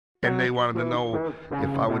And they wanted to know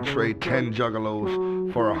if I would trade 10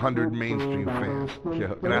 Juggalos for 100 mainstream fans.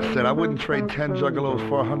 Yeah. And I said I wouldn't trade 10 Juggalos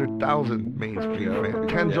for 100,000 mainstream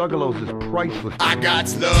fans. 10 Juggalos is priceless. I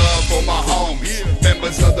got love for my homies,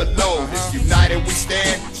 members of the Lotus. United we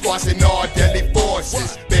stand, squashing all deadly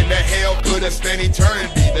forces. Been to hell, could have spent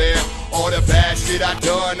eternity there. All the bad shit I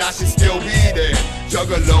done, I should still be there.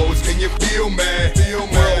 Juggalos, can you feel me?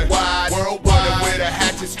 Worldwide, running with a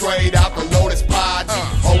hatchet straight out the Lotus pod.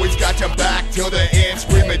 Always got your back till the end,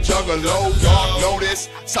 screaming Juggalo, Dark Lotus.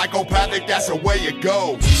 Psychopathic, that's the way it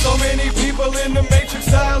goes. So many people in the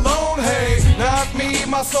matrix I alone, hey. Not me,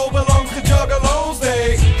 my soul belongs to Juggalos,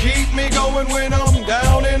 they keep me going when I'm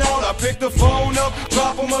down and out. I pick the phone up,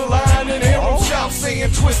 drop them a line and hear them shout,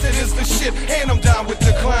 saying Twisted is the shit, and I'm down with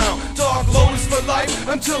the clown. Dark Lotus for life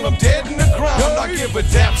until I'm dead in the ground. I give a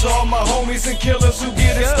dap to all my homies and killers who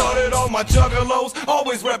get it started. All my Juggalos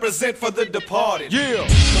always represent for the departed. Yeah.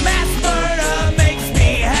 Mass murder makes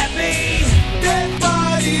me happy. Dead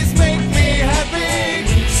bodies make me happy.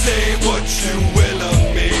 Say what you will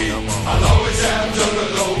of me, I'll always have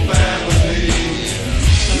Juggalo family.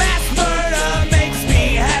 Mass murder makes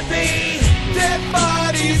me happy. Dead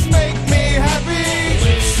bodies make me happy.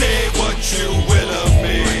 Say what you will of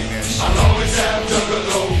me, I'll always have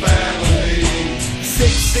Juggalo family.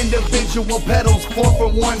 6 individual petals, 4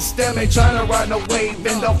 from one stem. Ain't tryna ride no wave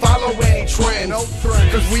and don't follow any trend.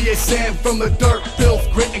 Cause we ascend from the dirt, filth,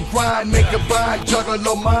 grit and grind. Make a bind,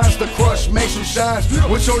 Juggalo minds to crush, make some shines.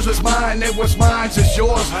 What's yours is mine, and what's mine's is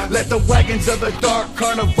yours. Let the wagons of the dark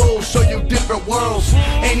carnival show you different worlds.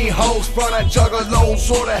 Any hoes front of Juggalo,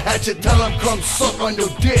 sword a hatchet, tell them come suck on your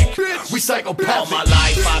dick. We psychopathic. All my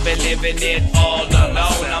life I've been living it all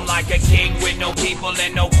alone. I'm like a king with no people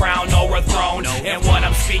and no crown or a throne. And what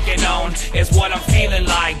I'm speaking on is what I'm feeling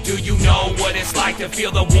like. Do you know what it's like to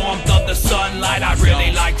feel the warmth of the sunlight? I'd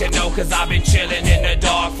really like to know, cause I've been chilling in the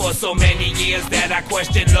dark for so many years that I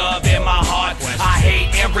question love in my heart. I hate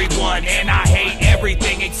everyone and I hate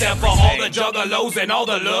everything except for all the Juggalos and all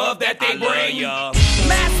the love that they bring.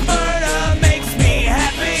 Mass murder makes me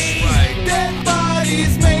happy. Dead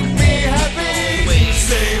bodies make me happy.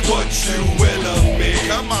 Say what you will of me,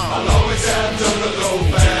 I'll always have Juggalo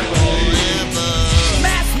family.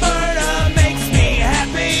 Mass murder makes me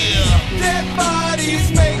happy. Dead bodies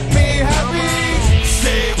make me happy.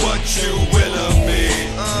 Say what you will of me,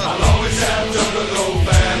 I'll always have Juggalo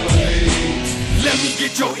family. Let me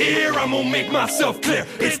get your ear, I'm gonna make myself clear.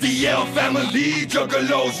 It's the L family,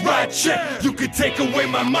 Juggalos right check. You could take away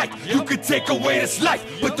my mic, you could take away this life,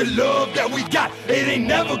 but the love that we got, it ain't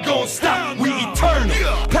never gonna stop. We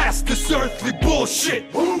eternal, past this earthly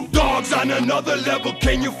bullshit. Dogs on another level,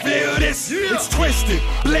 can you feel this? It's Twisted,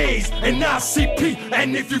 Blaze, and ICP.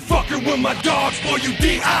 And if you fucking with my dogs, boy, you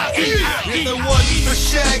D.I.E. If it wasn't for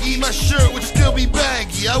Shaggy, my shirt would still be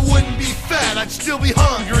baggy. I wouldn't be fat, I'd still be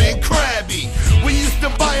hungry and crabby. We used to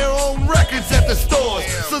buy our own records at the stores,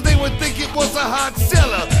 so they would think it was a hot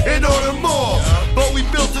seller and order more. But we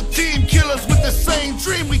built a team, killers with the same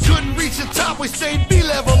dream. We couldn't reach the top, we stayed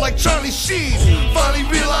B-level like Charlie Sheen. Finally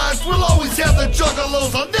realized we'll always have the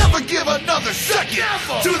Juggalos. I'll never give another second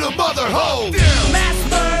to the mother hoe. Mass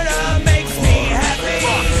murder makes me happy.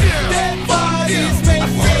 Dead bodies make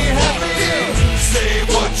me happy. Say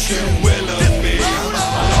what you will of me, I'll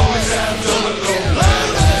always have Juggalo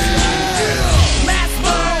family. Mass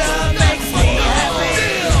murder makes me happy.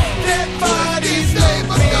 Dead bodies make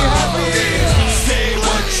me happy. Say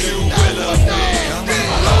what you will of me,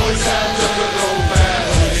 I'll always have Juggalo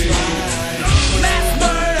family. Mass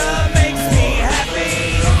murder makes me happy.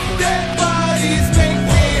 Dead bodies make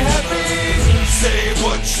me happy. Say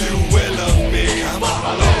what you will of me, I'll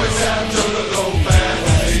always have Juggalo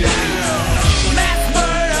family. Mass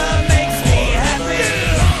murder makes me happy.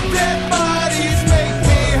 Dead bodies make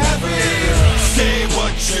me happy. Say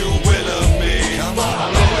what you will of me, I'll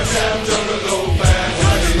always have Juggalo family.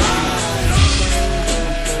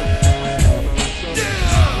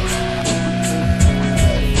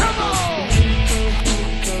 Come on.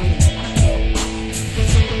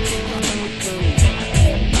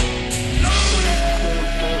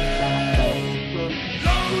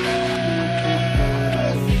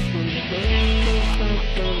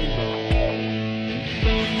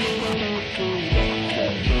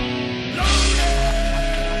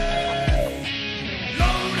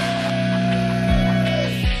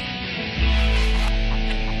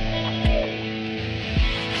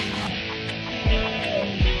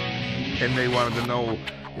 And they wanted to know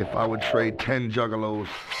if I would trade 10 Juggalos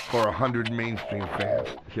for 100 mainstream fans.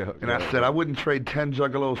 And I said I wouldn't trade 10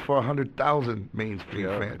 Juggalos for 100,000 mainstream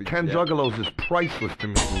fans. 10 Juggalos is priceless to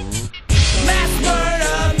me. Mass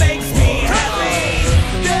murder